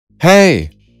Hey,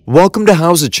 welcome to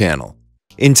Howza Channel.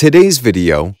 In today's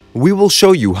video, we will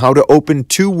show you how to open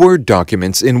two Word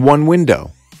documents in one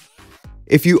window.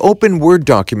 If you open Word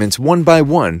documents one by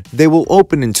one, they will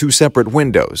open in two separate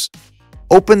windows.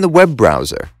 Open the web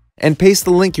browser and paste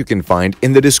the link you can find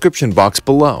in the description box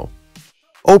below.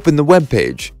 Open the web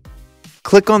page.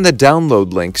 Click on the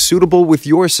download link suitable with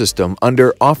your system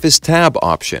under Office tab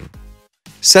option.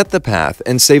 Set the path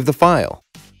and save the file.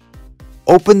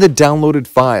 Open the downloaded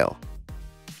file.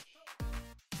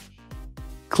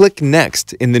 Click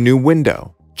Next in the new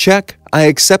window. Check I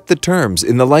accept the terms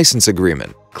in the license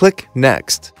agreement. Click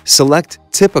Next. Select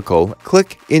Typical.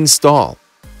 Click Install.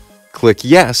 Click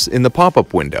Yes in the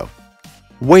pop-up window.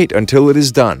 Wait until it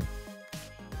is done.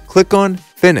 Click on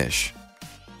Finish.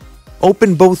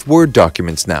 Open both Word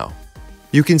documents now.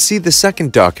 You can see the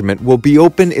second document will be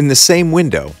open in the same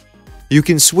window. You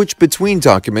can switch between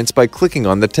documents by clicking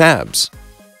on the tabs.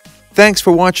 Thanks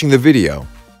for watching the video.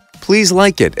 Please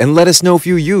like it and let us know if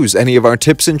you use any of our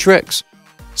tips and tricks.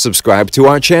 Subscribe to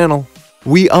our channel.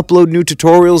 We upload new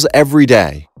tutorials every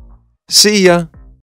day. See ya!